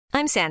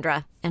I'm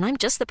Sandra, and I'm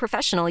just the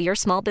professional your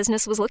small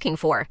business was looking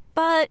for.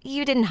 But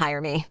you didn't hire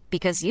me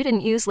because you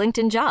didn't use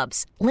LinkedIn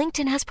Jobs.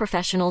 LinkedIn has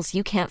professionals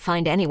you can't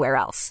find anywhere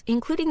else,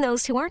 including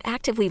those who aren't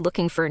actively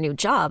looking for a new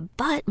job,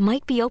 but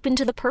might be open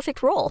to the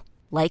perfect role,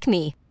 like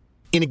me.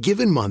 In a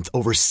given month,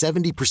 over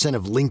 70%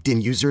 of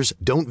LinkedIn users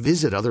don't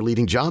visit other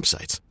leading job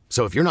sites.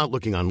 So if you're not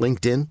looking on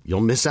LinkedIn,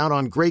 you'll miss out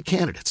on great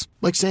candidates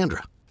like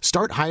Sandra.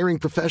 Start hiring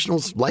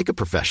professionals like a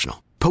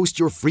professional. Post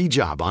your free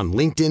job on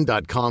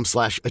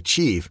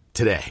linkedin.com/achieve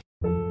today.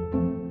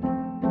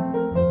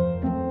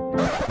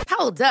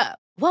 Hold up.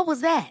 What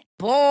was that?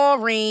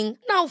 Boring.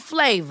 No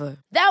flavor.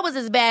 That was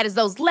as bad as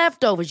those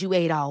leftovers you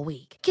ate all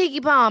week.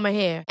 Keke Palmer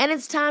here. And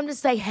it's time to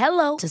say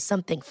hello to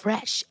something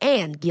fresh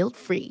and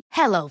guilt-free.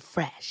 Hello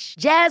Fresh.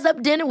 Jazz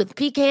up dinner with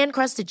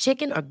pecan-crusted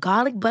chicken or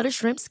garlic butter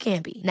shrimp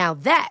scampi. Now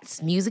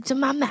that's music to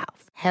my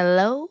mouth.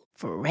 Hello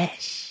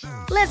Fresh.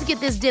 Let's get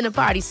this dinner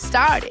party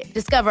started.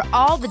 Discover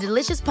all the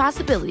delicious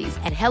possibilities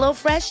at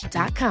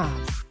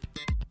hellofresh.com.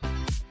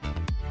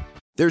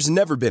 There's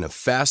never been a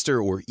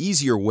faster or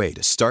easier way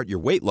to start your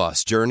weight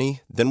loss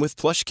journey than with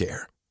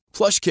PlushCare.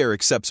 PlushCare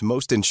accepts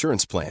most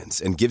insurance plans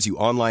and gives you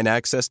online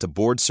access to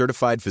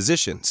board-certified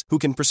physicians who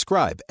can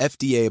prescribe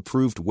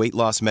FDA-approved weight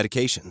loss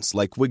medications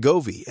like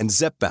Wegovy and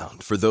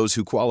Zepbound for those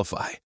who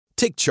qualify.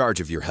 Take charge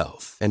of your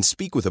health and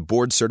speak with a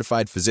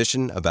board-certified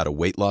physician about a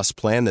weight loss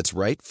plan that's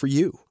right for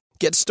you.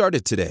 Get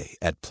started today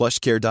at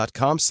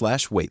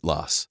plushcare.com/weight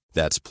loss.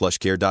 That's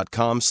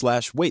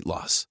plushcare.com/weight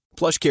loss.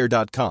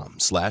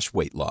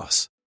 plushcare.com/weight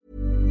loss.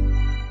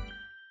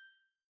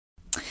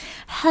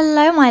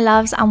 Hello, my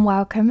loves, and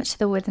welcome to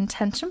the With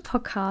Intention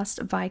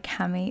podcast by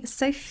Cami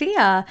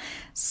Sophia.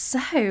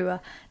 So,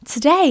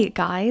 today,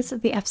 guys,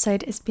 the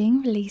episode is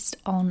being released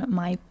on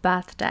my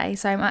birthday.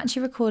 So, I'm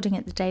actually recording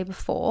it the day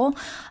before,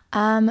 but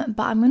I'm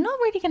not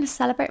really going to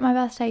celebrate my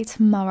birthday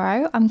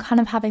tomorrow. I'm kind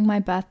of having my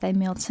birthday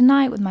meal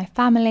tonight with my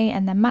family,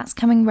 and then Matt's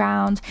coming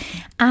round,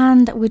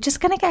 and we're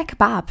just going to get a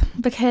kebab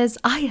because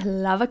I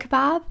love a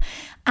kebab.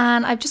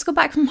 And I've just got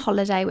back from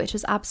holiday, which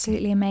was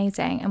absolutely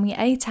amazing. And we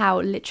ate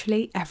out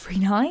literally every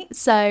night.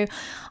 So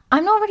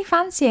I'm not really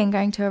fancying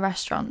going to a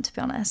restaurant, to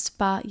be honest.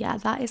 But yeah,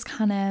 that is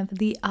kind of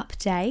the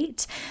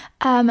update.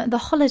 The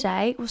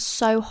holiday was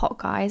so hot,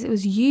 guys. It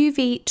was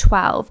UV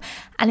 12.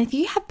 And if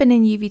you have been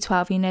in UV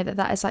 12, you know that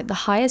that is like the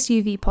highest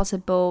UV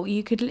possible.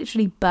 You could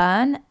literally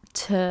burn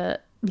to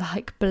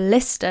like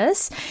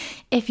blisters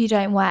if you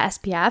don't wear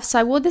SPF. So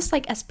I wore this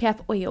like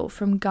SPF oil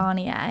from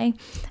Garnier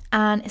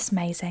and it's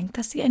amazing.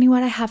 That's the only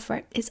word I have for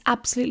it. It's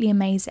absolutely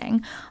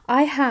amazing.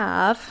 I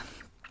have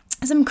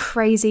some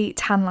crazy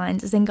tan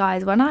lines, as in,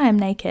 guys, when I am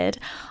naked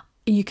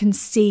you can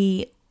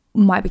see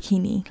my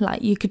bikini.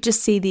 Like, you could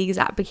just see the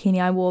exact bikini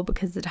I wore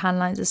because the tan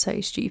lines are so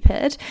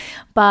stupid.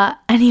 But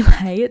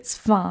anyway, it's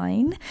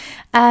fine.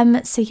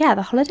 So yeah,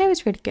 the holiday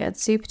was really good.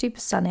 Super duper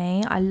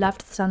sunny. I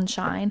loved the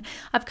sunshine.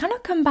 I've kind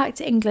of come back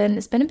to England.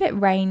 It's been a bit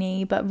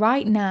rainy, but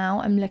right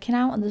now I'm looking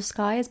out and the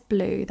sky is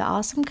blue. There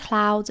are some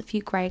clouds, a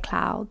few grey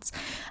clouds.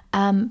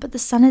 But the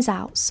sun is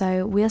out,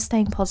 so we are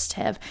staying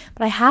positive.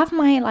 But I have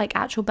my like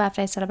actual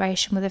birthday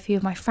celebration with a few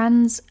of my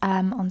friends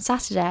on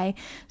Saturday,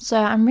 so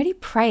I'm really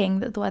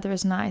praying that the weather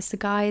is nice. The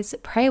guys,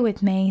 pray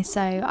with me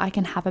so I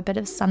can have a bit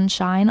of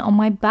sunshine on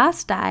my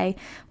birthday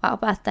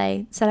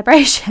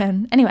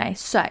celebration. Anyway,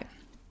 so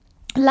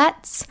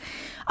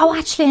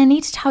actually, I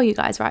need to tell you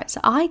guys, right?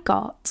 So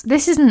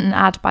this isn't an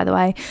ad, by the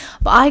way,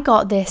 but I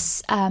got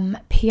this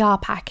PR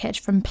package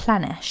from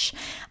Plenish,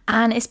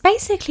 and it's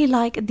basically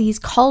like these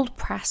cold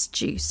pressed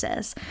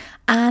juices,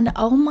 and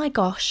oh my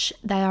gosh,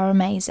 they are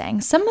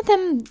amazing. Some of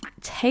them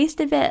taste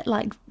a bit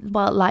like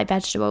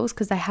vegetables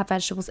because they have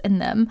vegetables in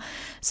them.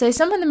 So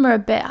some of them are a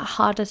bit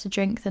harder to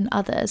drink than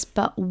others,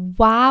 but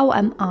wow,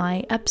 am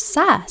I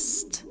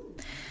obsessed.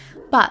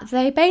 But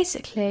they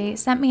basically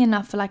sent me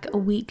enough for like a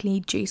weekly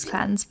juice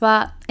cleanse.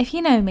 But if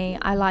you know me,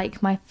 I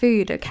like my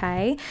food,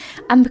 okay?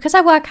 And because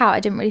I work out,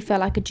 I didn't really feel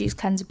like a juice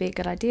cleanse would be a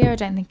good idea. I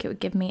don't think it would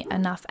give me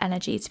enough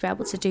energy to be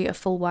able to do a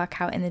full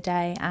workout in the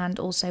day and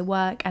also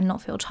work and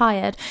not feel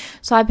tired.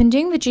 So I've been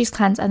doing the juice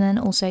cleanse and then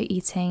also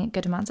eating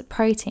good amounts of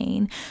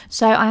protein.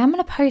 So I am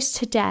going to post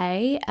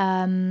today,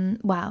 it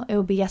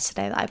will be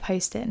yesterday that I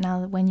post it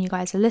now when you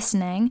guys are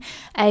listening,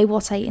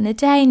 what I eat in a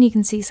day, and you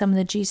can see some of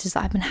the juices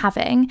that I've been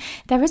having.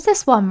 There is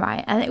this one,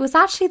 right, and it was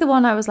actually the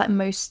one I was like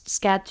most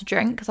scared to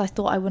drink because I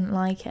thought I wouldn't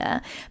like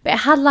it, but it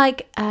had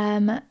like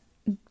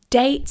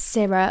date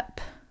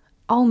syrup,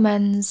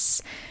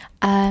 almonds,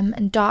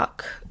 and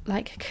dark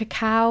like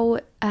cacao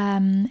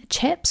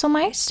chips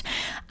almost.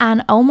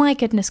 And oh my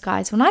goodness,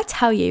 guys, when I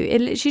tell you, it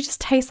literally just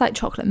tastes like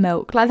chocolate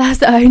milk. Like, that's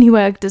the only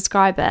way I could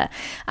describe it.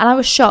 And I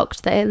was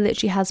shocked that it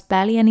literally has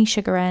barely any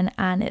sugar in,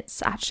 and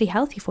it's actually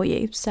healthy for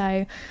you.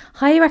 So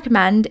highly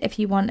recommend if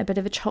you want a bit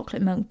of a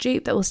chocolate milk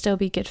dupe that will still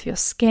be good for your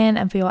skin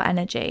and for your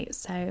energy.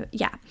 So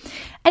yeah,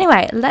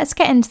 anyway, let's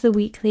get into the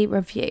weekly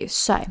review.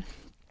 So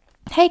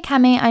Hey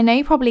Cami, I know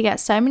you probably get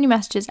so many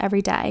messages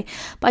every day,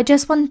 but I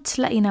just wanted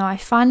to let you know I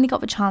finally got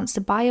the chance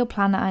to buy your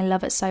planner and I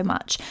love it so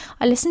much.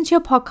 I listen to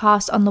your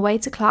podcast on the way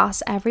to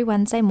class every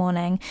Wednesday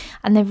morning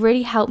and they've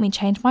really helped me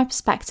change my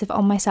perspective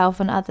on myself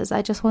and others.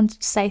 I just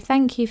wanted to say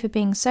thank you for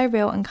being so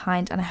real and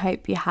kind and I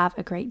hope you have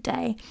a great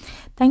day.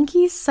 Thank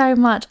you so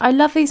much. I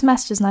love these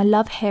messages and I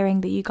love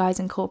hearing that you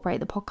guys incorporate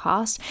the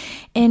podcast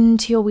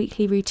into your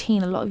weekly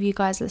routine. A lot of you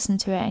guys listen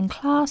to it in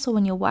class or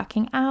when you're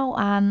working out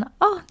and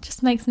it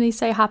just makes me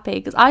so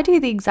happy because I do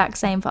the exact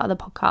same for other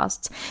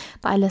podcasts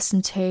that I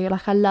listen to.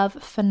 Like I love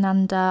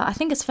Fernanda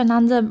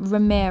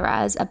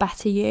Ramirez, A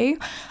Better You,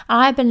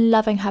 and I've been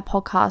loving her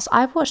podcast.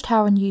 I've watched her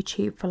on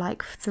YouTube for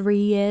like 3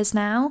 years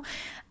now.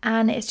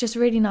 And it's just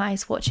really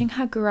nice watching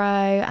her grow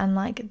and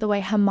like the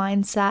way her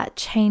mindset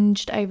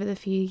changed over the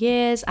few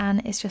years.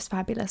 And it's just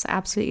fabulous. I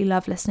absolutely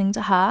love listening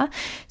to her.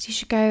 So you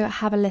should go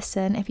have a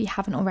listen if you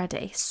haven't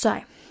already.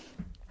 So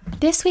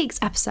this week's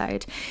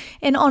episode,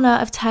 in honour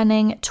of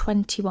turning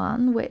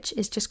 21, which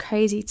is just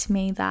crazy to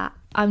me that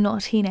I'm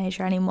not a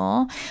teenager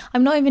anymore.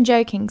 I'm not even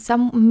joking.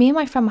 Me and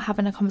my friend were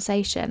having a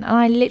conversation and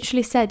I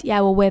literally said, yeah,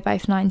 well, we're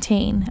both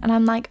 19. And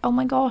I'm like, oh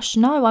my gosh,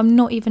 no, I'm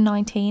not even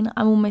 19.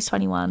 I'm almost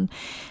 21.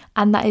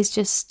 And that is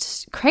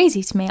just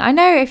crazy to me. I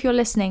know if you're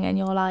listening and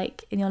you're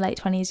like in your late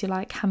 20s, you're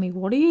like, Cami,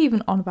 what are you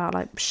even on about?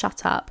 Like,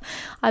 shut up.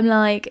 I'm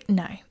like,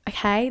 no,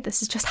 okay,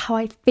 this is just how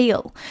I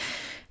feel.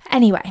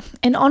 Anyway,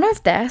 in honour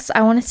of this,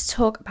 I wanted to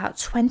talk about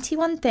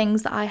 21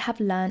 things that I have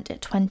learned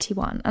at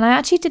 21. And I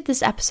actually did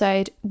this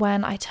episode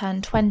when I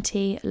turned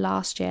 20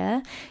 last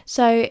year.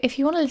 So if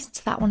you want to listen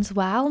to that one as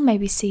well,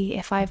 maybe see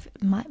if my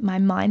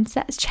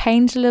mindset has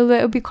changed a little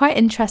bit. It would be quite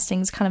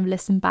interesting to kind of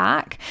listen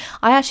back.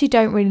 I actually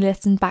don't really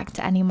listen back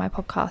to any of my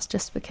podcasts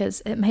just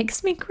because it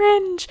makes me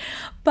cringe.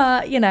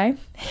 But,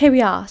 here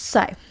we are.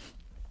 So,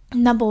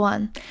 number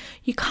 1,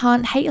 you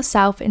can't hate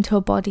yourself into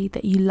a body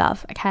that you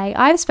love, okay?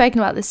 I've spoken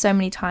about this so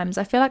many times.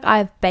 I feel like I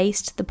have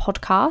based the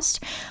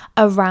podcast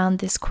around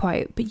this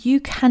quote, but you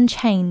can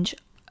change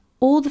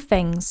all the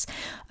things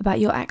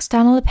about your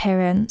external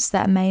appearance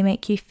that may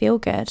make you feel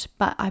good,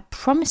 but I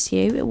promise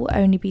you it will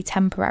only be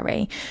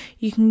temporary.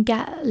 You can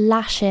get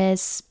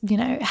lashes,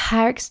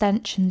 hair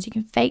extensions, you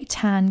can fake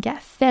tan,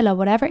 get filler,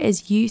 whatever it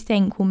is you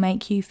think will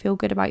make you feel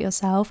good about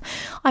yourself.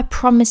 I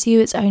promise you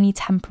it's only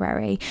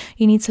temporary.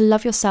 You need to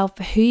love yourself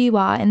for who you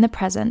are in the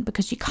present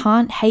because you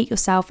can't hate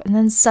yourself and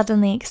then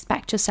suddenly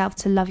expect yourself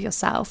to love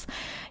yourself,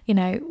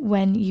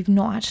 when you've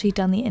not actually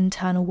done the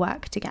internal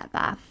work to get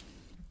there.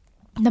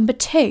 Number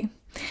 2,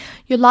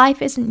 your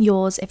life isn't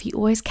yours if you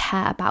always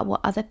care about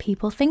what other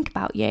people think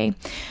about you.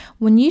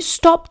 When you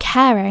stop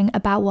caring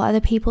about what other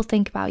people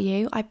think about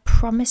you, I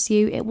promise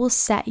you it will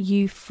set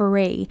you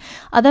free.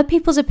 Other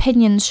people's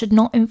opinions should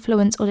not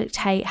influence or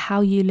dictate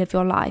how you live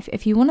your life.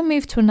 If you want to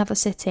move to another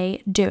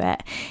city, do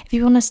it. If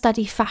you want to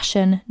study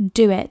fashion,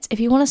 do it. If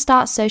you want to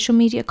start social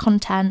media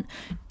content,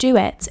 do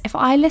it. If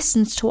I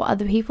listened to what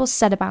other people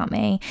said about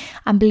me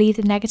and believe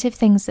the negative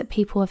things that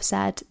people have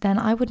said, then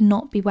I would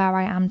not be where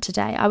I am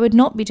today. I would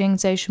not be doing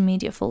social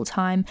media full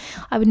time.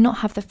 I would not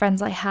have the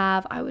friends I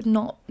have. I would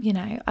not,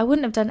 I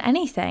wouldn't have done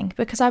anything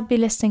because I'd be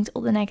listening to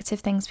all the negative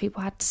things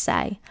people had to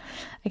say.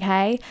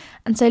 Okay?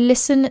 And so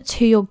listen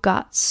to your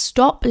guts.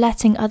 Stop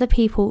letting other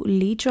people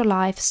lead your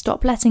life.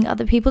 Stop letting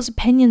other people's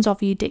opinions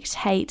of you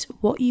dictate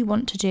what you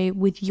want to do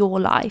with your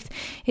life.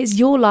 It's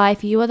your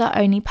life. You are the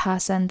only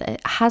person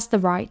that has the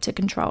right to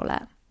control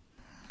it.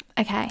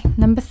 Okay,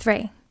 number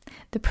 3.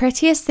 The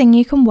prettiest thing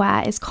you can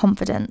wear is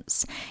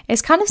confidence.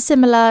 It's kind of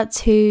similar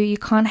to you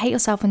can't hate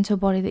yourself into a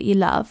body that you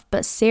love,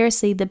 but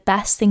seriously, the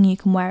best thing you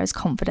can wear is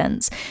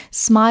confidence.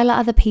 Smile at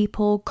other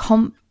people,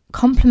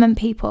 compliment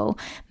people,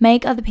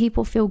 make other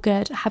people feel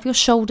good, have your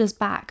shoulders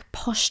back,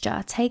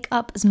 posture, take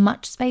up as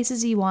much space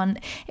as you want,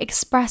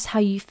 express how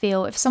you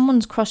feel. If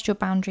someone's crossed your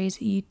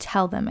boundaries, you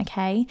tell them,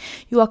 okay?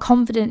 You are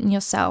confident in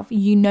yourself.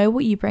 You know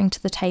what you bring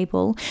to the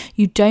table.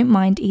 You don't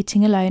mind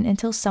eating alone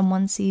until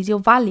someone sees your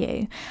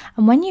value.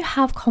 And when you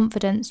have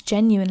confidence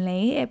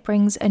genuinely, it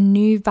brings a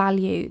new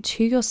value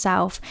to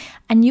yourself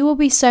and you will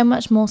be so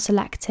much more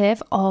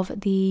selective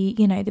of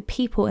the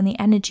people and the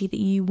energy that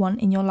you want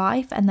in your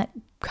life and that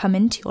come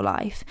into your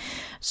life.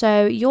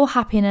 So your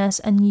happiness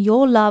and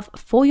your love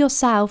for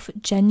yourself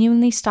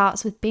genuinely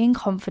starts with being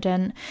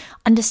confident,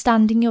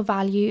 understanding your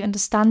value,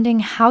 understanding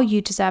how you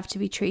deserve to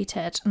be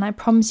treated. And I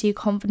promise you,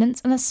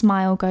 confidence and a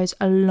smile goes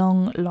a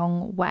long,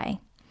 long way.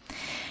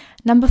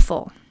 Number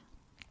 4.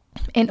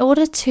 In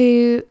order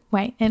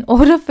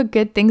for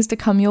good things to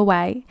come your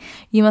way,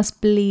 you must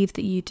believe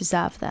that you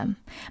deserve them.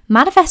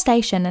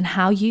 Manifestation and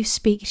how you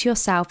speak to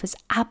yourself is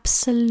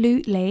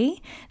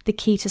absolutely the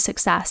key to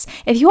success.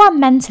 If you are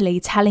mentally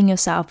telling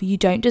yourself you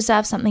don't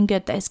deserve something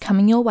good that is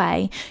coming your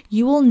way,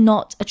 you will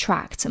not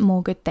attract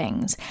more good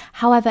things.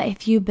 However,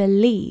 if you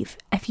believe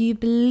that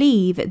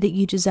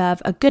you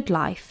deserve a good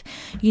life,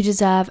 you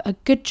deserve a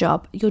good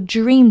job, your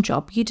dream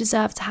job, you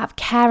deserve to have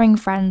caring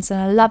friends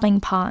and a loving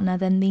partner,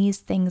 then these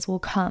things will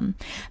come.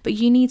 But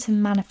you need to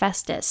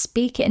manifest it,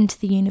 speak it into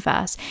the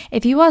universe.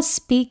 If you are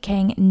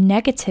speaking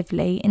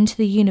negatively into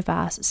the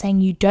universe,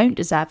 saying you don't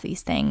deserve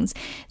these things,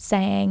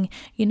 saying,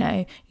 you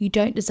know, you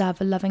don't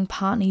deserve a loving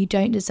partner, you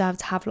don't deserve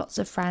to have lots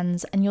of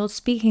friends, and you're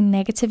speaking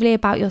negatively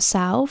about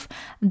yourself,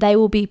 they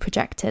will be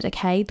projected,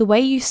 okay? The way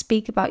you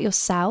speak about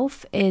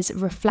yourself is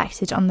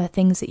reflected on the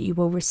things that you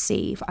will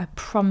receive. I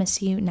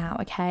promise you now,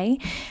 okay?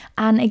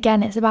 And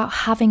again, it's about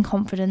having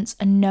confidence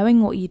and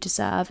knowing what you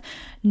deserve,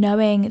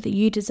 knowing that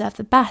you deserve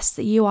the best,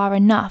 that you are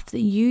enough,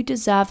 that you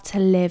deserve to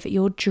live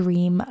your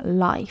dream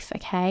life,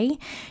 okay?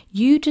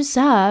 You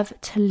deserve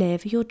to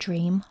live your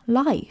dream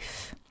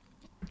life.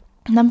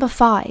 Number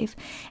 5,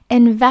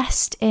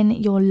 invest in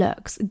your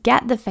looks.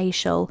 Get the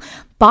facial,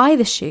 buy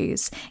the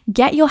shoes,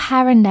 get your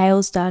hair and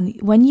nails done.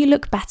 When you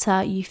look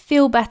better, you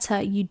feel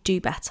better, you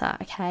do better,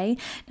 okay?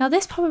 Now,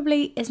 this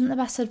probably isn't the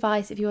best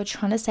advice if you are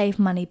trying to save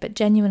money, but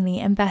genuinely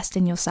invest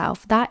in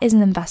yourself. That is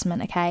an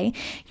investment, okay?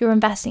 You're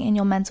investing in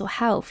your mental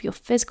health, your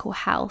physical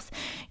health,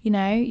 you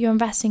know, you're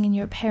investing in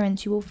your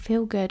appearance. You will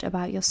feel good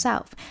about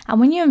yourself. And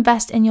when you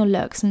invest in your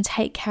looks and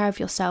take care of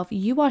yourself,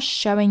 you are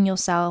showing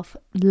yourself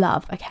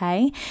love,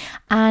 okay?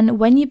 And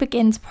when you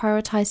begin to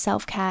prioritize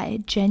self-care,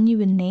 it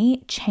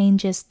genuinely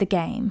changes the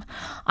game.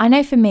 I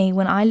know for me,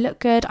 when I look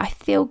good, I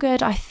feel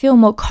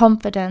more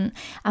confident.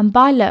 And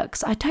by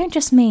looks, I don't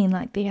just mean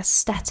like the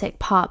aesthetic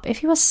part.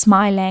 If you are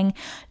smiling,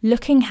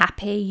 looking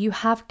happy, you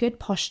have good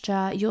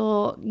posture,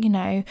 you're, you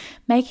know,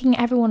 making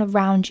everyone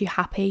around you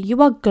happy,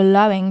 you are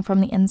glowing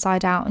from the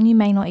inside out, and you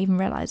may not even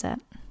realize it.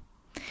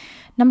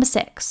 Number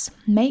 6,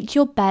 make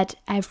your bed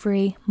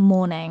every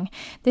morning.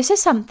 This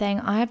is something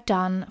I have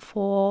done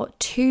for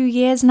 2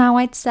 years now,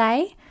 I'd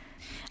say.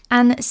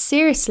 And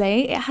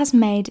seriously, it has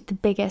made the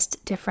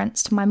biggest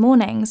difference to my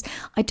mornings.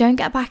 I don't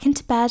get back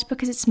into bed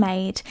because it's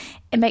made.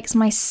 It makes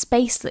my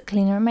space look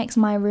cleaner. It makes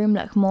my room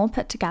look more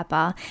put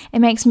together. It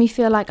makes me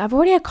feel like I've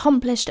already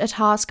accomplished a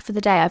task for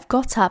the day. I've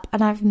got up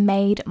and I've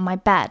made my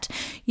bed.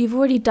 You've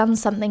already done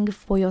something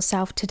for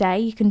yourself today.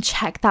 You can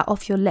check that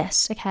off your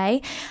list,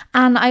 okay?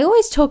 And I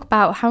always talk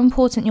about how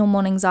important your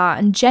mornings are,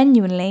 and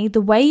genuinely, the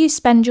way you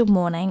spend your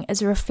morning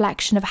is a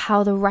reflection of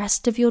how the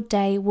rest of your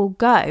day will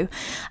go.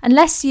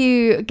 Unless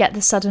you get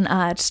the sudden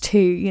urge to,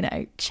 you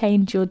know,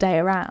 change your day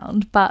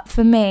around. But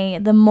for me,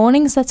 the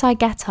mornings that I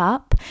get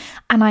up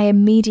and I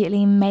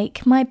immediately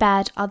make my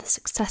bed are the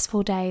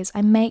successful days.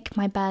 I make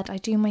my bed, I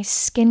do my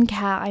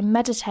skincare, I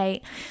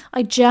meditate,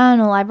 I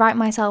journal, I write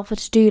myself a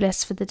to-do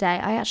list for the day.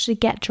 I actually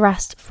get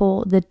dressed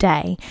for the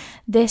day.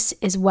 This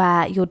is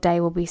where your day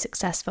will be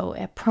successful.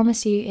 I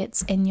promise you,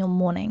 it's in your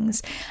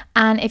mornings.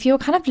 And if you're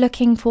kind of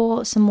looking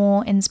for some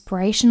more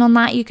inspiration on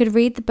that, you could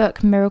read the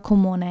book Miracle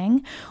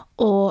Morning,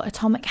 or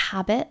Atomic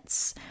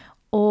Habits,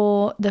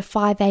 or the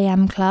 5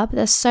 a.m. Club.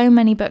 There's so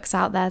many books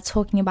out there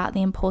talking about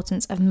the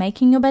importance of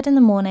making your bed in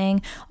the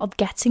morning, of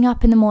getting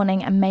up in the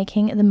morning and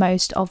making the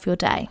most of your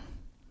day.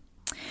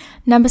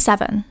 Number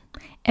 7,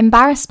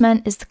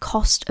 embarrassment is the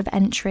cost of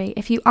entry.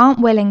 If you aren't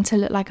willing to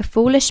look like a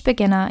foolish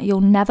beginner, you'll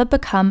never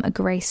become a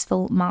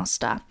graceful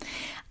master.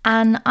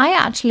 And I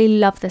actually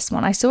love this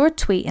one. I saw a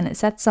tweet and it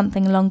said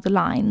something along the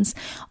lines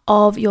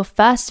of, your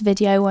first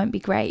video won't be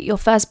great, your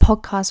first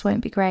podcast won't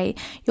be great,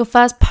 your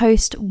first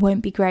post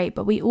won't be great,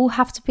 but we all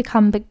have to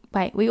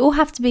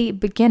be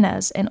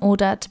beginners in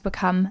order to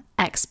become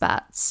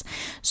experts.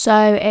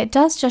 So it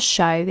does just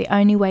show the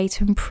only way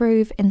to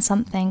improve in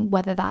something,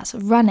 whether that's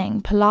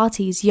running,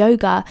 Pilates,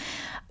 yoga,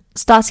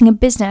 starting a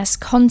business,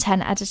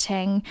 content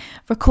editing,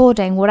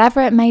 recording,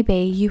 whatever it may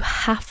be, you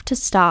have to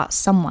start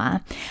somewhere.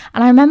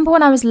 And I remember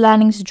when I was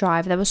learning to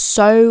drive, there were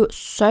so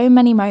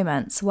many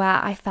moments where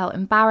I felt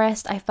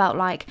embarrassed. I felt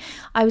like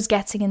I was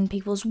getting in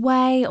people's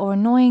way or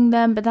annoying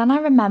them. But then I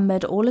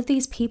remembered all of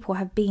these people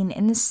have been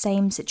in the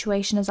same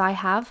situation as I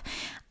have.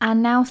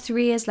 And now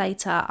 3 years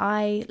later,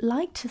 I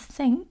like to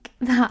think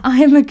that I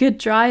am a good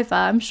driver.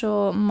 I'm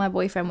sure my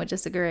boyfriend would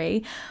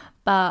disagree,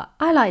 but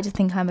I like to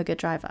think I'm a good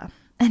driver.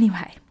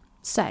 Anyway.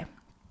 So,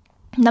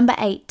 number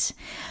 8,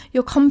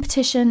 your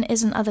competition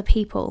isn't other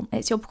people.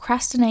 It's your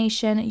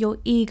procrastination, your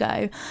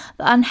ego,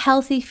 the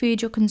unhealthy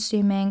food you're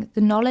consuming,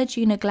 the knowledge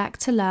you neglect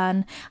to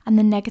learn, and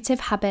the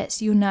negative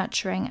habits you're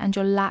nurturing, and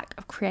your lack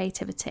of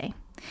creativity.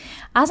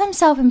 As I'm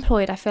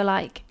self-employed, I feel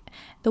like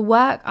the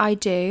work I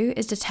do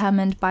is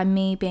determined by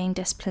me being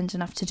disciplined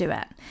enough to do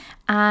it.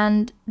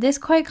 And this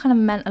quote kind of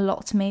meant a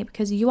lot to me,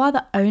 because you are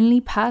the only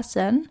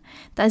person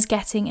that is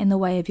getting in the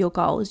way of your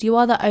goals. You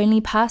are the only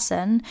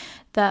person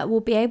that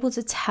will be able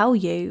to tell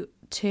you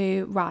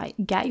to, right,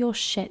 get your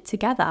shit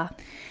together.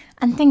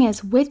 And thing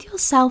is, with your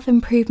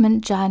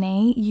self-improvement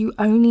journey, you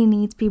only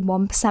need to be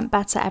 1%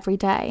 better every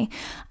day.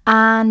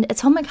 And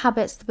Atomic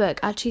Habits, the book,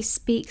 actually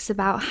speaks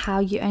about how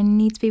you only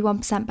need to be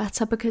 1%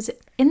 better, because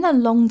in the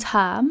long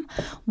term,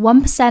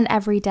 1%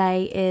 every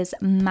day is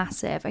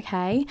massive,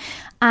 okay?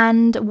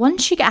 And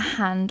once you get a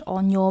hand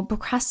on your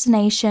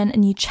procrastination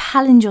and you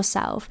challenge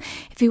yourself,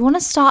 if you want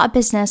to start a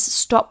business,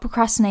 stop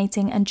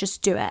procrastinating and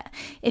just do it.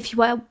 If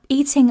you are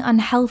eating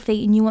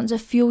unhealthy and you want to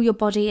fuel your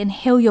body and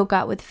heal your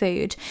gut with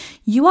food,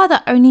 you are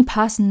the only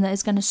person that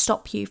is going to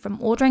stop you from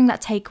ordering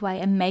that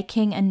takeaway and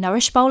making a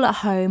Nourish bowl at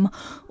home,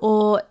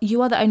 or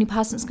you are the only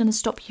person that's going to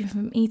stop you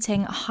from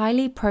eating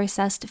highly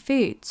processed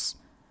foods.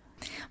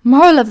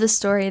 Moral of the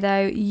story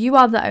though, you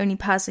are the only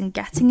person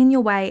getting in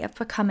your way of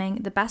becoming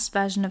the best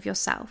version of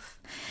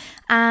yourself.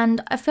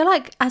 And I feel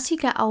like as you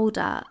get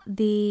older,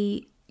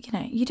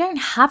 you don't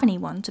have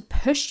anyone to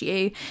push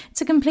you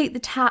to complete the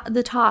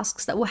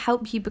tasks that will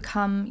help you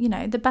become,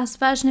 the best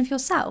version of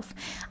yourself,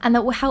 and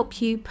that will help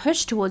you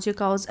push towards your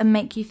goals and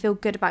make you feel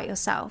good about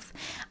yourself.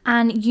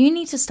 And you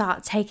need to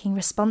start taking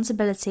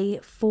responsibility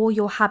for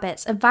your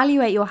habits,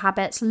 evaluate your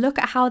habits, look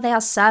at how they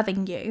are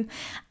serving you,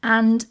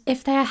 and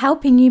if they are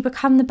helping you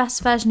become the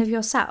best version of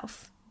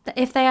yourself,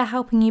 if they are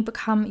helping you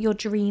become your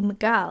dream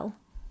girl.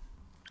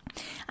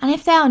 And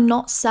if they are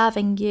not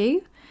serving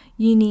you,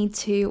 you need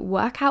to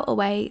work out a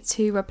way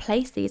to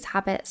replace these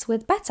habits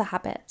with better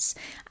habits.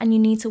 And you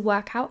need to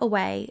work out a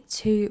way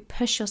to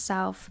push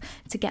yourself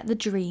to get the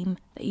dream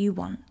that you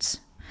want.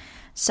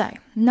 So,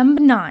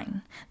 number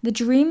 9, the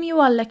dream you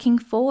are looking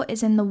for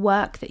is in the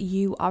work that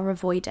you are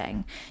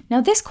avoiding. Now,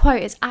 this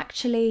quote is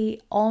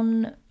actually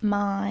on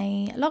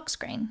my lock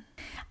screen.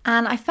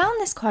 And I found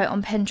this quote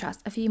on Pinterest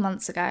a few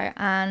months ago,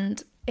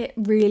 and it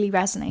really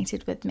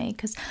resonated with me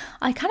because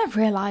I kind of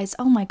realized,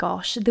 oh my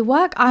gosh, the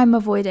work I'm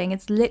avoiding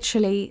is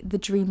literally the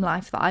dream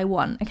life that I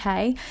want,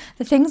 okay?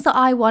 The things that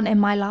I want in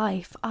my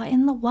life are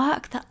in the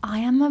work that I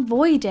am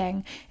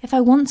avoiding. If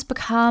I want to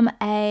become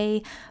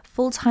a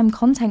full-time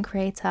content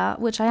creator,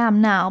 which I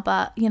am now,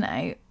 but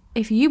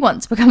if you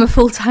want to become a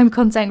full-time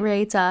content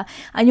creator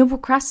and you're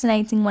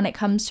procrastinating when it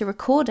comes to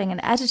recording and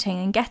editing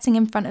and getting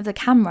in front of the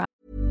camera.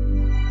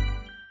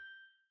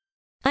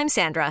 I'm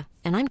Sandra,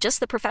 and I'm just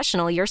the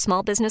professional your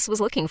small business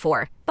was looking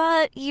for.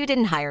 But you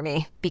didn't hire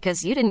me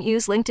because you didn't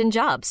use LinkedIn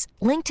Jobs.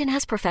 LinkedIn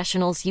has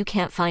professionals you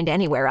can't find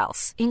anywhere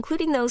else,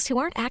 including those who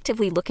aren't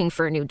actively looking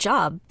for a new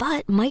job,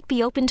 but might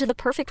be open to the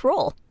perfect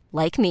role,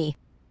 like me.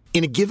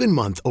 In a given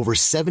month, over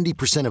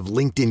 70% of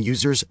LinkedIn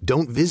users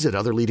don't visit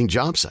other leading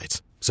job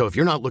sites. So if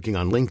you're not looking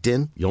on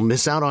LinkedIn, you'll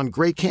miss out on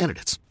great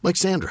candidates like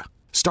Sandra.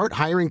 Start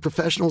hiring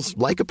professionals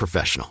like a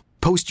professional.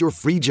 Post your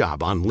free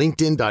job on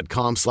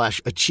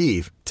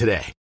linkedin.com/achieve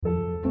today.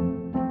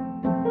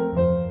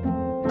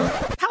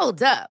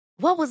 Hold up.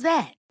 What was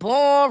that?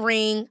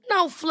 Boring.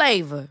 No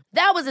flavor.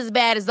 That was as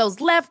bad as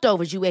those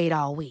leftovers you ate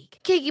all week.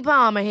 Keke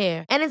Palmer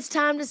here. And it's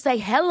time to say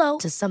hello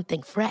to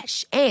something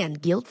fresh and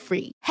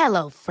guilt-free.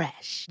 Hello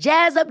Fresh.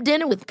 Jazz up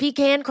dinner with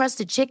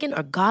pecan-crusted chicken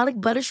or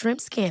garlic butter shrimp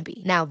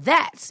scampi. Now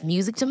that's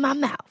music to my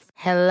mouth.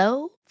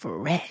 Hello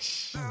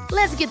Fresh.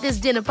 Let's get this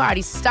dinner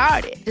party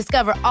started.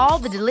 Discover all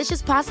the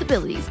delicious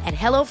possibilities at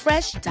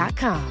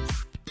HelloFresh.com.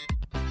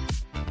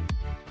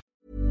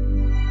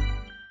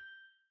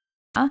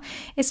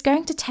 It's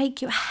going to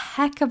take you a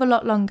heck of a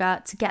lot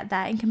longer to get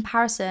there in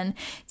comparison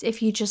to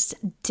if you just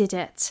did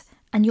it.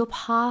 And your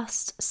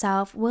past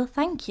self will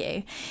thank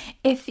you.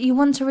 If you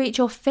want to reach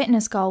your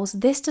fitness goals,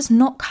 this does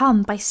not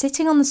come by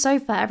sitting on the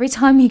sofa every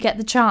time you get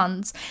the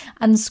chance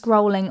and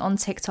scrolling on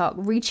TikTok.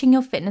 Reaching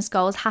your fitness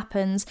goals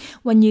happens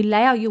when you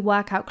lay out your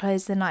workout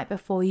clothes the night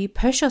before, you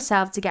push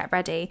yourself to get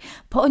ready,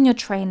 put on your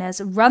trainers,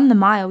 run the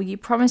mile you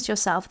promised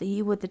yourself that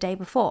you would the day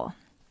before.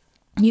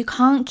 You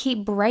can't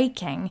keep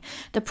breaking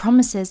the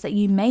promises that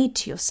you made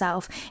to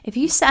yourself. If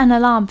you set an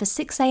alarm for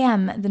 6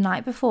 a.m. the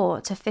night before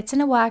to fit in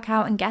a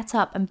workout and get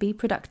up and be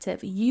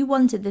productive, you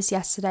wanted this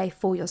yesterday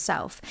for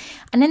yourself.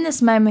 And in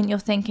this moment, you're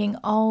thinking,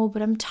 oh,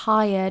 but I'm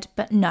tired.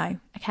 But no,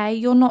 okay,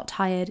 you're not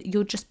tired.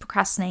 You're just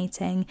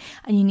procrastinating,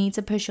 and you need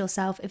to push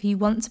yourself if you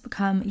want to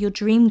become your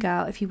dream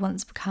girl, if you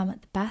want to become the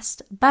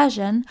best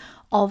version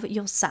of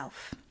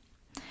yourself.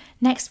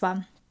 Next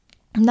one,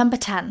 number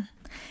 10.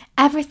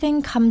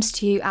 Everything comes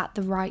to you at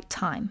the right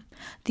time.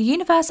 The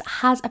universe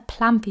has a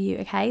plan for you,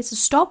 okay? So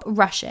stop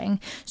rushing.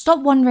 Stop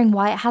wondering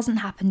why it hasn't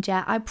happened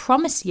yet. I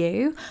promise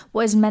you,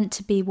 what is meant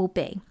to be will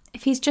be.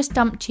 If he's just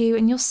dumped you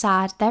and you're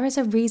sad, there is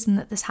a reason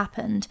that this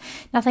happened.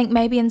 And I think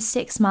maybe in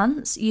 6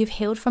 months, you've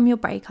healed from your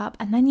breakup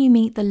and then you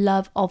meet the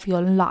love of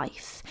your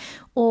life.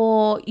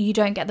 Or you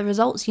don't get the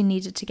results you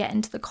needed to get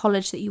into the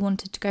college that you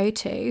wanted to go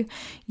to.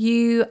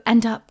 You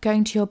end up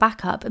going to your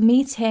backup,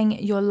 meeting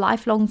your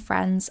lifelong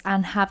friends,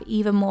 and have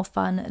even more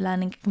fun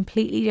learning a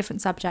completely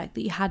different subject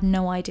that you had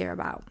no idea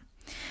about.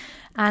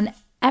 And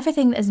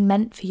everything that is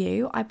meant for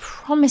you, I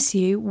promise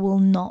you, will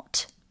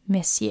not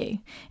miss you.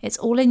 It's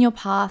all in your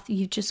path.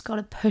 You've just got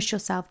to push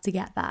yourself to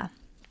get there.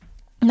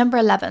 Number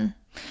 11.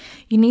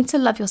 You need to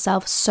love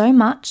yourself so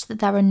much that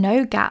there are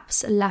no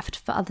gaps left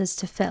for others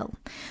to fill.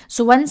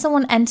 So when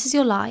someone enters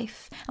your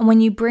life and when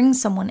you bring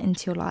someone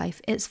into your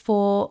life, it's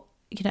for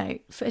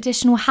for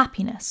additional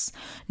happiness,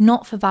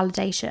 not for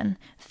validation.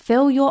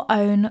 Fill your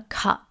own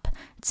cup.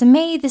 To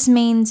me, this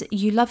means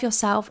you love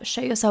yourself,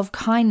 show yourself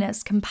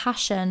kindness,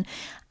 compassion,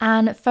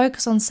 and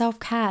focus on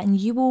self-care, and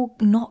you will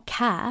not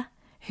care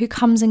who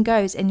comes and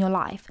goes in your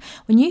life.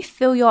 When you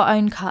fill your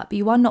own cup,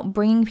 you are not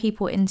bringing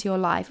people into your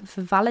life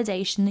for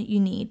validation that you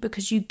need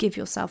because you give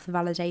yourself the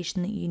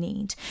validation that you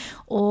need,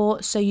 or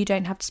so you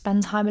don't have to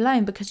spend time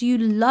alone because you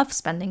love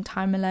spending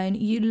time alone.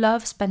 You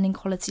love spending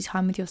quality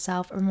time with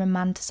yourself and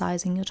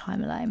romanticizing your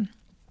time alone.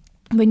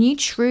 When you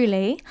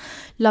truly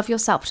love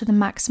yourself to the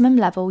maximum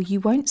level, you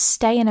won't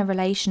stay in a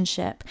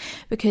relationship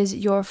because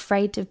you're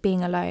afraid of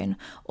being alone,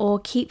 or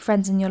keep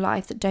friends in your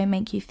life that don't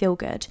make you feel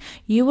good.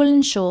 You will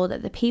ensure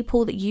that the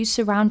people that you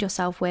surround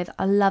yourself with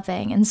are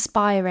loving,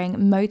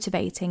 inspiring,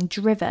 motivating,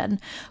 driven,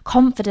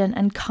 confident,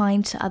 and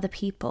kind to other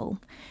people.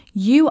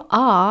 You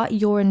are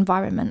your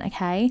environment,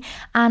 okay?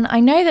 And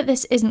I know that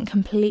this isn't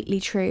completely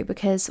true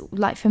because,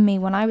 like for me,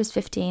 when I was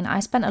 15,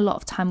 I spent a lot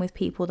of time with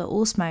people that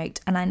all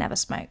smoked and I never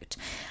smoked.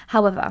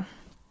 However,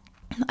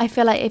 I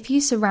feel like if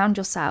you surround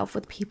yourself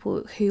with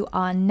people who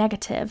are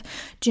negative,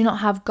 do not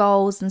have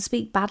goals, and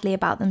speak badly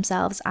about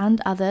themselves and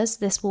others,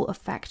 this will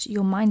affect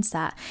your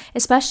mindset,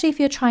 especially if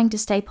you're trying to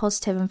stay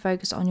positive and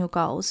focus on your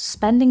goals.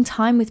 Spending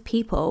time with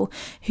people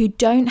who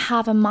don't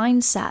have a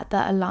mindset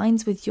that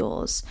aligns with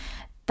yours,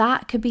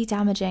 that could be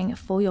damaging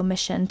for your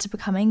mission to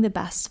becoming the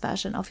best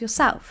version of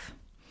yourself.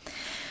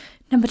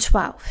 Number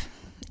 12.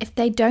 If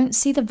they don't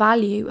see the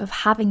value of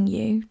having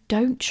you,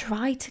 don't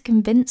try to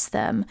convince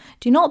them.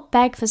 Do not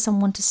beg for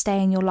someone to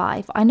stay in your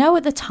life. I know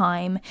at the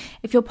time,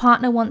 if your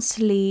partner wants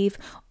to leave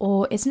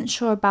or isn't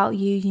sure about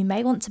you, you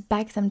may want to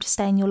beg them to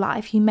stay in your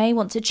life. You may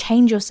want to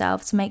change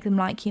yourself to make them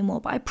like you more.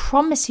 But I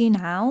promise you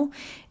now,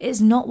 it's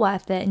not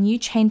worth it. And you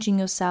changing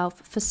yourself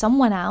for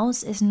someone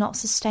else is not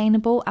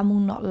sustainable and will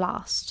not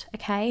last,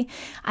 okay?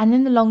 And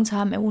in the long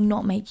term, it will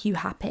not make you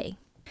happy.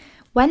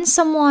 When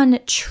someone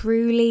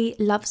truly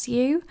loves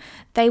you,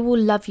 they will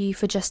love you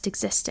for just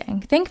existing.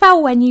 Think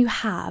about when you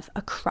have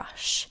a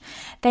crush.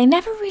 They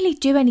never really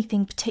do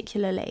anything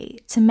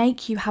particularly to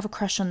make you have a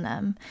crush on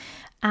them.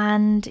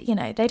 And,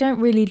 they don't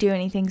really do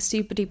anything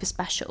super duper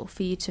special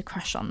for you to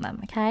crush on them,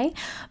 okay?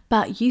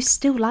 But you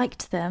still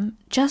liked them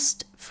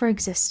just for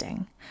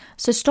existing.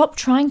 So stop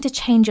trying to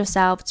change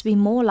yourself to be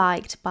more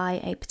liked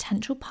by a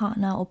potential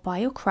partner or by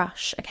your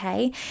crush,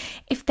 okay?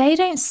 If they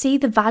don't see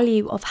the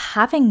value of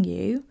having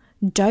you,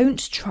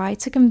 don't try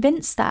to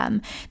convince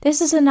them. This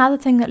is another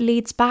thing that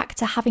leads back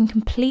to having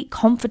complete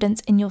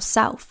confidence in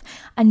yourself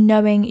and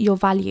knowing your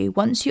value.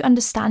 Once you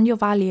understand your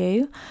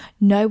value,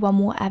 no one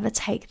will ever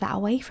take that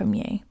away from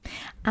you.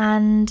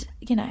 And,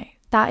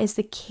 that is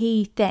the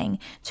key thing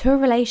to a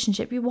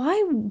relationship.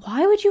 Why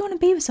would you want to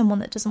be with someone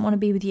that doesn't want to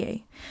be with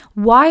you?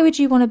 Why would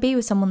you want to be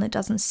with someone that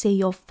doesn't see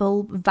your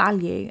full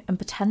value and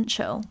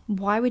potential?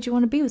 Why would you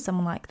want to be with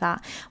someone like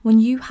that when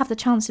you have the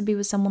chance to be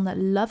with someone that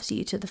loves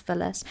you to the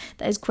fullest,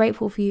 that is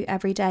grateful for you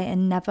every day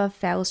and never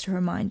fails to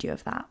remind you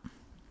of that?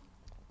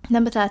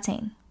 Number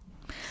 13.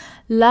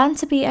 Learn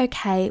to be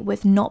okay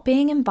with not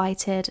being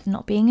invited,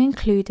 not being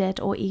included,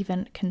 or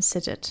even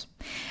considered.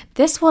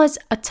 This was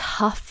a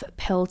tough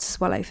pill to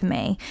swallow for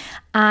me,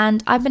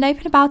 and I've been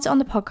open about it on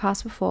the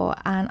podcast before,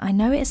 and I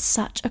know it is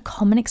such a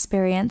common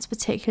experience,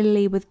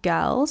 particularly with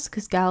girls,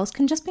 because girls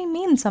can just be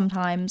mean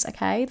sometimes,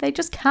 okay? They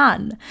just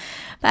can.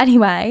 But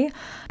anyway,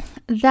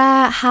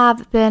 there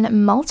have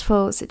been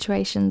multiple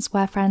situations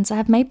where friends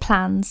have made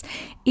plans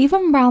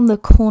even round the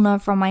corner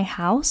from my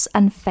house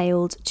and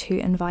failed to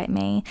invite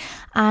me.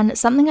 And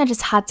something I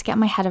just had to get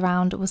my head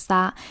around was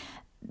that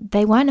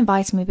they weren't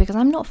inviting me because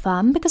I'm not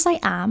fun, because I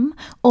am,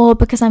 or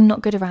because I'm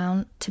not good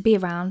around to be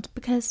around,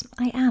 because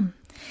I am.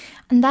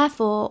 And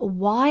therefore,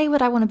 why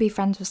would I want to be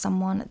friends with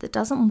someone that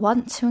doesn't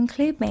want to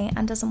include me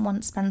and doesn't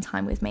want to spend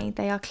time with me?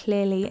 They are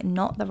clearly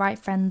not the right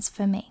friends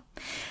for me.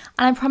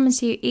 And I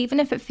promise you, even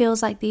if it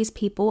feels like these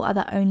people are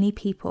the only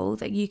people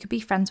that you could be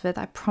friends with,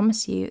 I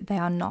promise you they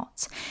are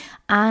not.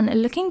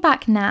 And looking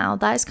back now,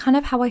 that is kind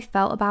of how I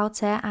felt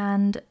about it.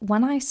 And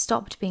when I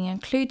stopped being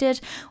included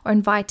or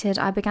invited,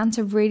 I began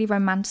to really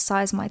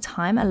romanticize my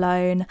time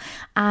alone.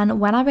 And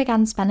when I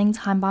began spending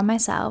time by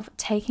myself,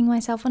 taking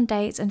myself on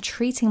dates and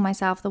treating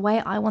myself the way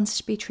I wanted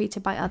to be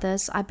treated by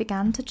others, I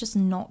began to just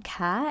not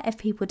care if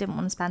people didn't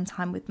want to spend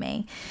time with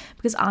me,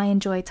 because I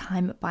enjoy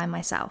time by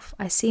myself.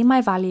 I see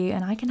my value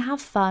and I can have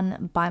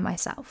fun by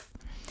myself.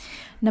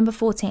 Number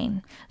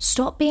 14,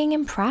 stop being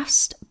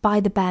impressed by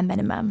the bare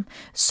minimum.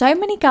 So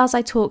many girls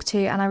I talk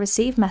to and I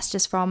receive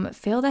messages from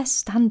feel their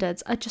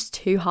standards are just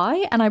too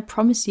high, and I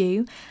promise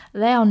you,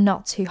 they are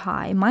not too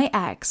high. My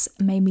ex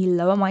made me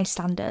lower my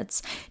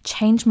standards,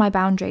 change my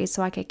boundaries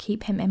so I could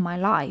keep him in my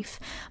life.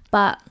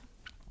 But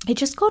it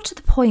just got to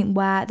the point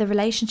where the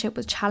relationship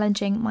was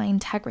challenging my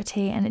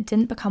integrity and it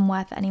didn't become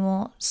worth it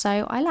anymore.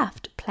 So I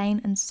left,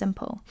 plain and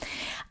simple.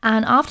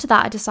 And after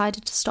that, I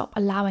decided to stop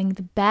allowing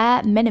the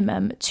bare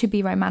minimum to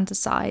be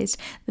romanticized.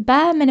 The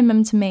bare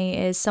minimum to me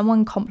is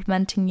someone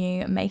complimenting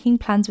you, making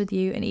plans with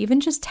you, and even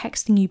just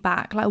texting you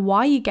back. Like, why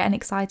are you getting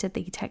excited that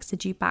he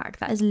texted you back?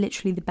 That is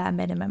literally the bare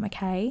minimum,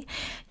 okay?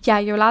 Yeah,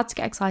 you're allowed to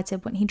get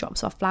excited when he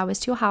drops off flowers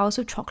to your house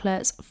with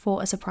chocolates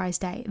for a surprise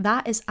day.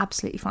 That is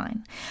absolutely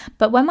fine.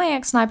 But when my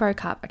ex and I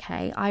broke up,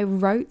 okay, I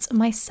wrote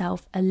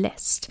myself a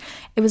list.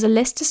 It was a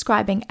list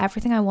describing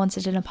everything I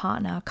wanted in a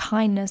partner: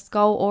 kindness,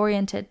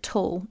 goal-oriented,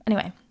 tall.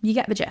 Anyway, you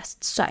get the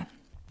gist. So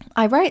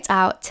I wrote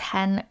out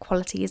 10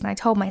 qualities and I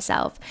told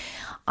myself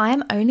I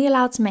am only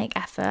allowed to make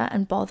effort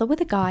and bother with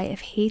a guy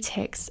if he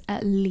ticks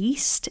at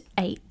least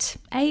 8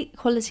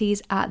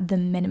 qualities at the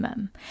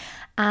minimum.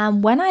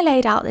 And when I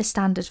laid out this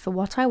standard for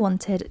what I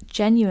wanted,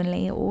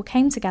 genuinely it all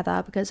came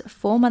together, because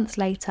 4 months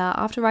later,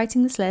 after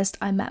writing this list,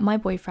 I met my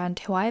boyfriend,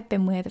 who I have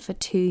been with for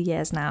 2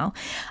 years now.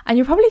 And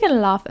you're probably going to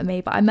laugh at me,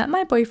 but I met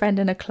my boyfriend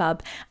in a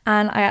club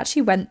and I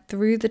actually went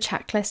through the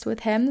checklist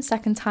with him the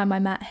second time I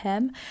met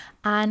him,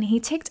 and he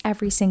ticked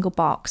every single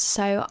box.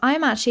 So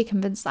I'm actually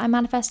convinced that I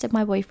manifested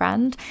my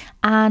boyfriend,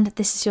 and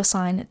this is your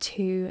sign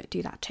to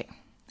do that too.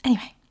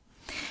 Anyway.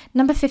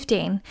 Number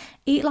 15,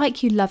 eat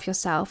like you love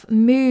yourself,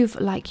 move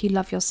like you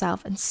love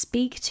yourself, and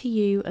speak to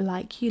you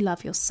like you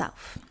love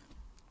yourself.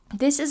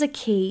 This is a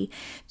key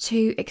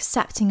to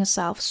accepting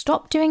yourself.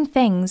 Stop doing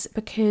things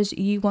because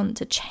you want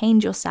to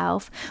change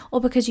yourself or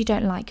because you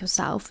don't like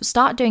yourself.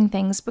 Start doing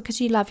things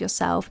because you love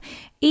yourself.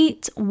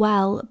 Eat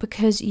well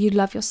because you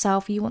love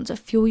yourself. You want to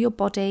fuel your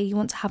body. You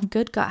want to have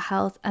good gut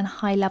health and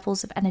high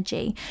levels of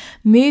energy.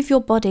 Move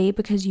your body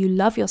because you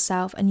love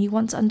yourself and you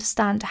want to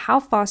understand how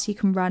fast you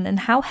can run and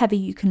how heavy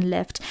you can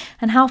lift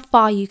and how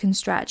far you can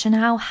stretch and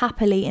how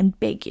happily and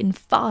big and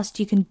fast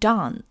you can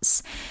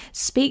dance.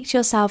 Speak to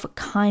yourself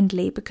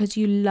kindly because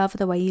you love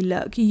the way you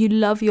look. You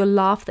love your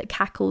laugh that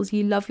cackles.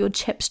 You love your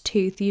chipped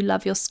tooth. You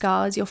love your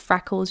scars, your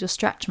freckles, your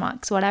stretch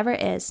marks, whatever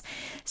it is.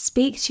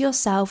 Speak to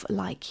yourself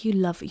like you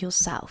love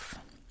yourself.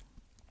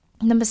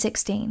 Number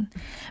 16,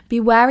 be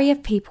wary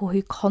of people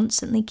who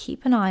constantly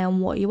keep an eye on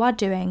what you are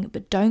doing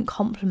but don't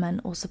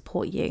compliment or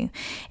support you.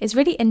 It's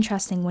really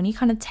interesting when you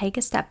kind of take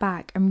a step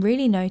back and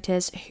really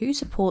notice who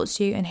supports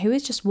you and who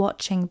is just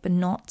watching but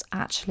not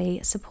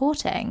actually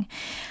supporting.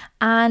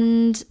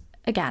 And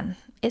again,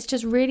 it's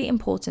just really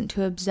important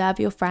to observe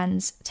your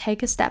friends,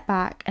 take a step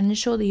back and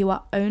ensure that you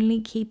are only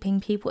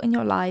keeping people in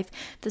your life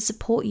that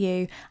support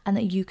you and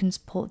that you can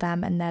support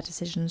them and their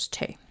decisions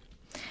too.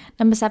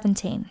 Number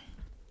 17.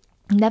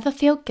 Never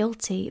feel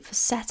guilty for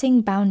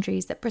setting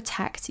boundaries that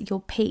protect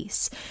your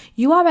peace.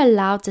 You are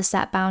allowed to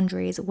set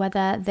boundaries,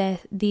 whether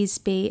these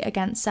be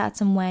against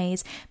certain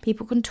ways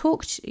people can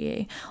talk to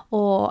you,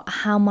 or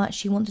how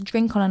much you want to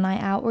drink on a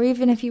night out, or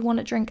even if you want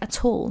to drink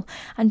at all.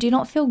 And do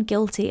not feel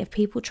guilty if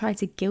people try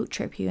to guilt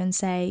trip you and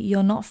say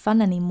you're not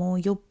fun anymore,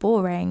 you're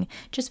boring,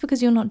 just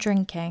because you're not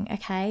drinking,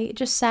 okay?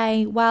 Just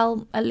say,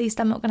 well, at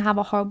least I'm not going to have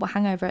a horrible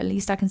hangover, at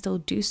least I can still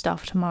do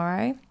stuff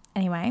tomorrow.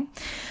 Anyway,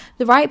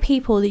 the right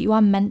people that you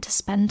are meant to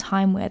spend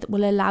time with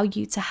will allow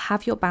you to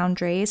have your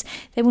boundaries.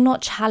 They will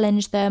not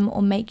challenge them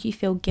or make you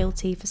feel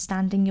guilty for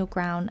standing your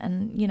ground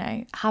and, you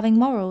know, having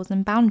morals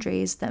and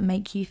boundaries that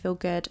make you feel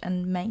good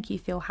and make you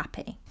feel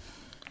happy.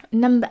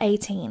 Number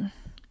 18.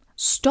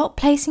 Stop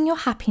placing your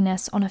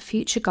happiness on a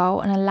future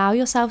goal and allow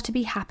yourself to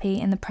be happy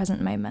in the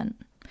present moment.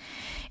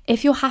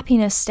 If your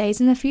happiness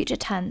stays in the future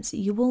tense,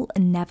 you will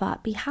never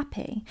be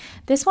happy.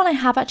 This one I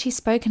have actually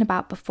spoken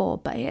about before,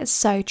 but it is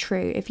so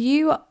true. If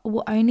you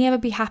will only ever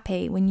be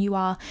happy when you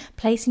are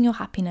placing your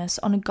happiness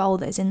on a goal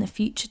that is in the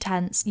future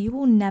tense, you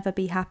will never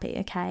be happy,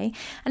 okay?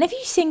 And if you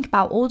think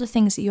about all the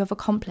things that you have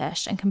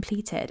accomplished and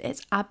completed,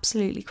 it's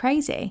absolutely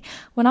crazy.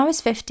 When I was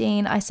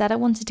 15, I said I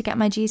wanted to get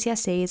my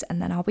GCSEs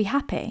and then I'll be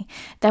happy.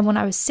 Then when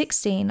I was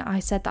 16, I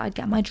said that I'd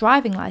get my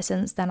driving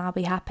license, then I'll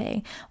be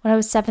happy. When I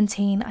was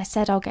 17, I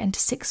said I'll get into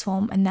sixth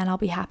form and then I'll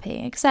be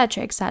happy,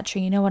 etc.,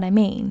 etc. You know what I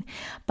mean?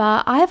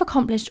 But I have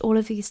accomplished all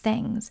of these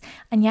things,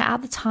 and yet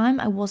at the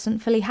time I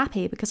wasn't fully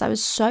happy because I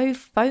was so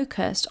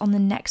focused on the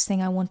next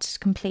thing I wanted to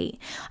complete.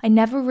 I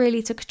never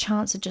really took a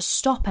chance to just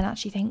stop and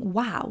actually think,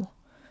 wow,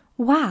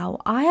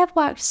 I have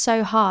worked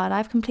so hard.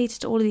 I've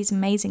completed all of these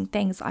amazing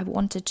things that I've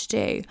wanted to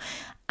do,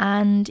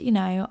 and you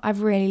know,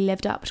 I've really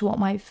lived up to what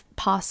my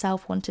past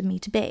self wanted me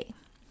to be.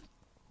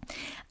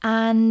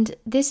 And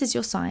this is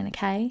your sign,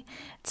 okay?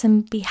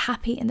 To be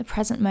happy in the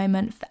present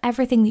moment for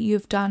everything that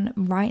you've done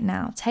right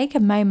now. Take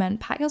a moment,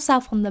 pat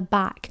yourself on the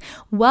back.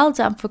 Well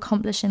done for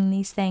accomplishing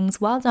these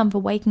things. Well done for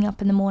waking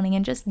up in the morning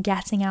and just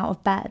getting out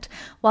of bed.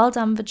 Well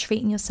done for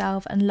treating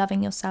yourself and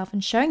loving yourself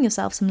and showing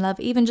yourself some love,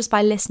 even just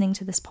by listening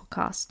to this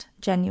podcast,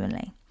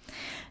 genuinely.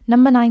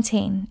 Number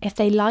 19, if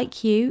they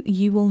like you,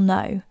 you will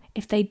know.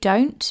 If they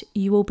don't,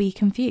 you will be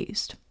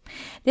confused.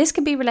 This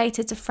could be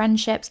related to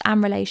friendships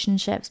and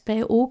relationships, but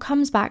it all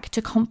comes back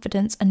to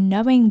confidence and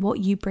knowing what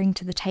you bring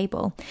to the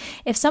table.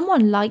 If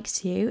someone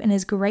likes you and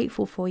is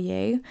grateful for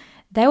you,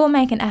 they will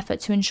make an effort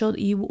to ensure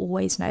that you will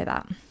always know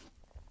that.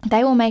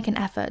 They will make an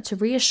effort to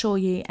reassure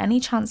you any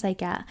chance they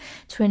get,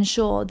 to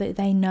ensure that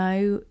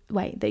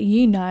that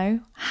you know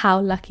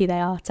how lucky they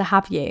are to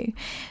have you.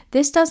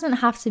 This doesn't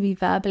have to be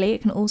verbally,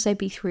 it can also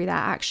be through their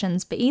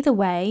actions, but either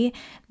way,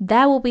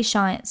 there will be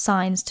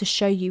signs to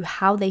show you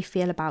how they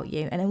feel about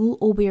you, and it will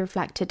all be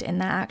reflected in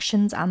their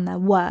actions and their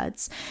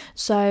words.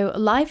 So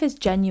life is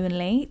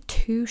genuinely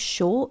too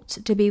short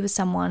to be with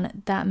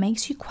someone that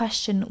makes you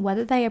question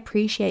whether they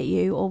appreciate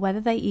you or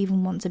whether they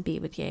even want to be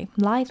with you.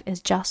 Life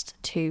is just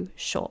too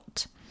short.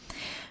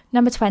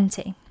 Number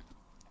 20.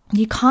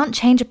 You can't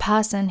change a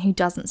person who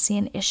doesn't see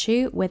an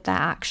issue with their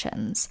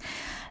actions.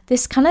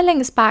 This kind of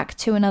links back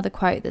to another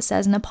quote that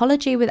says, an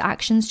apology with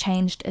actions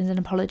changed is an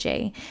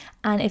apology.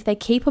 And if they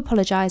keep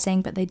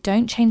apologizing but they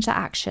don't change their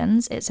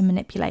actions, it's a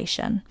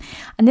manipulation.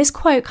 And this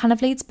quote kind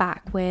of leads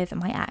back with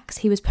my ex.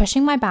 He was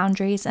pushing my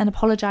boundaries and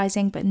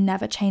apologizing but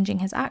never changing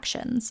his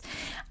actions.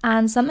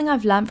 And something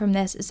I've learned from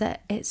this is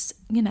that it's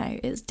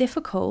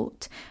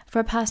difficult for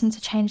a person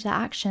to change their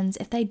actions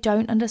if they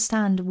don't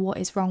understand what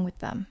is wrong with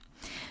them.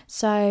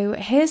 So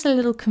here's a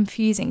little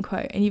confusing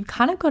quote, and you've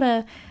kind of got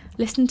to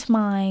listen to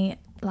my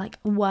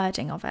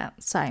wording of it.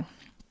 So,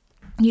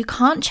 you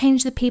can't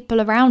change the people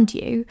around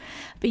you,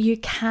 but you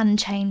can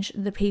change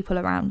the people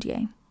around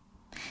you.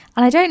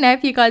 And I don't know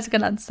if you guys are going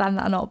to understand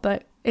that or not,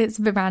 but it's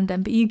a bit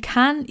random. But you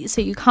can't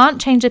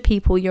change the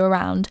people you're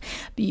around,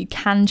 but you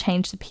can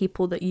change the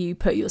people that you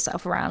put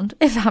yourself around,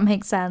 if that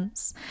makes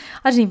sense.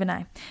 I don't even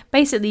know.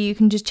 Basically, you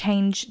can just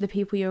change the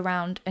people you're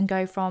around and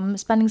go from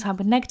spending time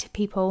with negative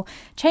people,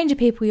 change the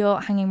people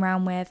you're hanging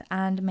around with,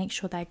 and make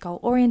sure they're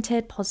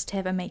goal-oriented,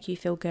 positive, and make you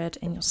feel good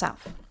in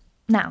yourself.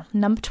 Now,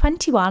 number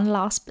 21,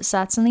 last but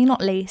certainly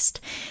not least,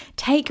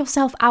 take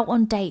yourself out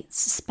on dates,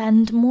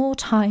 spend more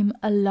time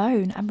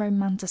alone and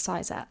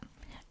romanticize it.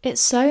 It's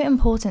so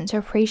important to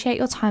appreciate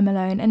your time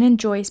alone and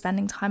enjoy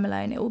spending time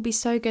alone. It will be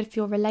so good for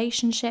your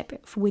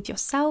relationship with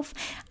yourself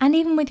and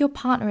even with your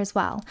partner as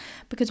well.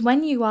 Because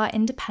when you are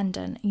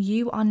independent,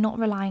 you are not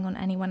relying on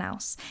anyone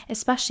else,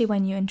 especially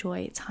when you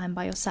enjoy time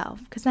by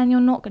yourself. Because then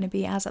you're not going to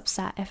be as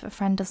upset if a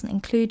friend doesn't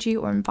include you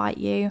or invite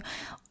you,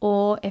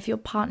 or if your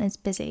partner's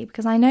busy.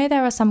 Because I know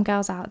there are some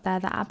girls out there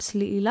that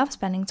absolutely love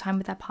spending time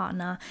with their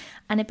partner,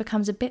 and it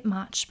becomes a bit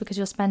much because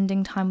you're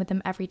spending time with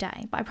them every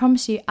day. But I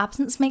promise you,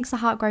 absence makes the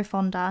heart grow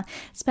fonder.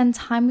 Spend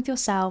time with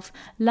yourself,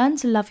 learn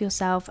to love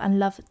yourself, and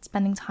love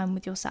spending time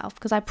with yourself.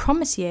 Because I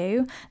promise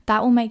you,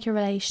 that will make your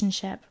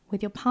relationship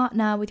with your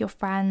partner, with your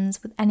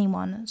friends, with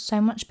anyone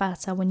so much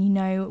better when you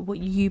know what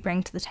you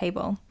bring to the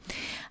table.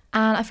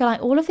 And I feel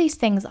like all of these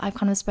things that I've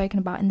kind of spoken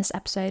about in this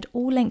episode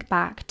all link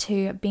back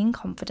to being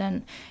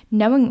confident,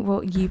 knowing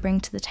what you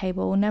bring to the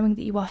table, knowing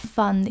that you are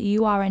fun, that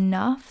you are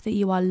enough, that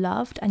you are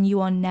loved, and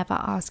you are never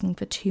asking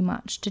for too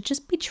much, to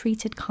just be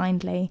treated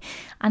kindly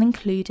and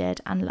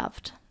included and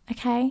loved.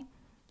 Okay?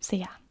 So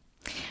yeah.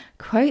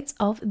 Quote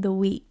of the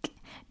week.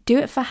 Do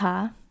it for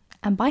her.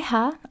 And by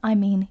her, I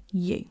mean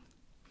you.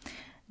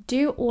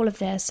 Do all of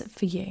this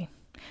for you.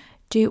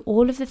 Do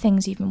all of the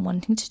things you've been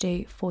wanting to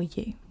do for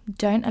you.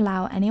 Don't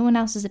allow anyone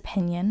else's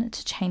opinion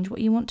to change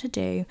what you want to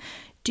do.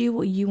 Do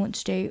what you want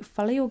to do.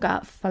 Follow your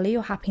gut, follow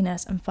your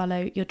happiness, and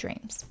follow your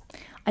dreams.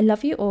 I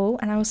love you all,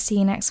 and I will see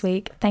you next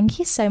week. Thank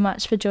you so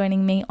much for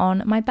joining me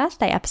on my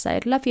birthday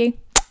episode. Love you.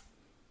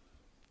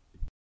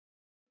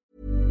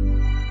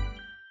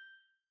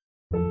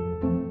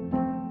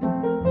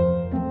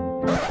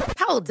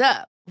 Hold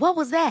up. What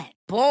was that?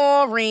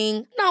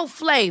 Boring. No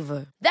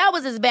flavor. That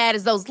was as bad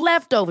as those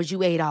leftovers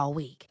you ate all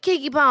week.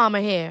 Keke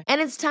Palmer here.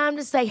 And it's time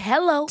to say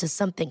hello to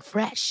something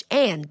fresh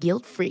and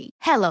guilt-free.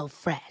 Hello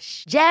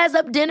Fresh. Jazz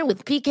up dinner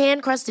with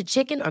pecan-crusted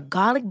chicken or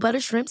garlic butter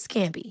shrimp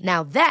scampi.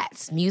 Now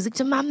that's music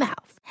to my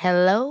mouth.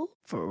 Hello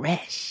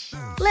Fresh.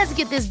 Let's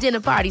get this dinner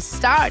party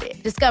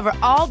started. Discover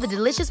all the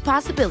delicious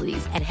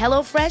possibilities at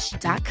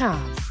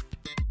HelloFresh.com.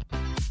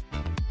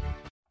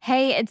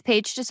 Hey, it's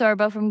Paige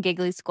DeSorbo from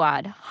Giggly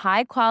Squad.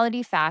 High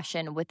quality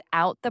fashion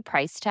without the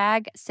price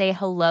tag. Say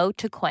hello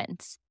to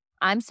Quince.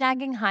 I'm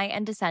snagging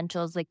high-end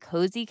essentials like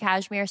cozy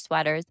cashmere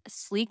sweaters,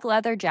 sleek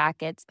leather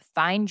jackets,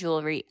 fine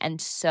jewelry,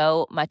 and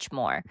so much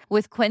more.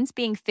 With Quince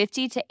being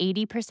 50 to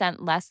 80%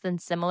 less than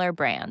similar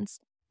brands.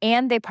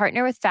 And they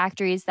partner with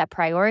factories that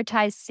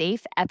prioritize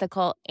safe,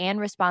 ethical, and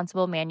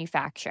responsible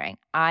manufacturing.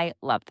 I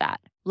love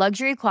that.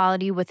 Luxury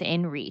quality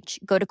within reach.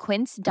 Go to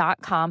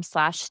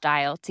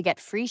quince.com/style to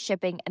get free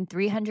shipping and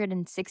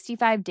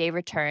 365-day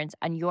returns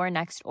on your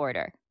next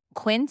order.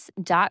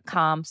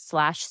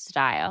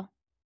 Quince.com/style.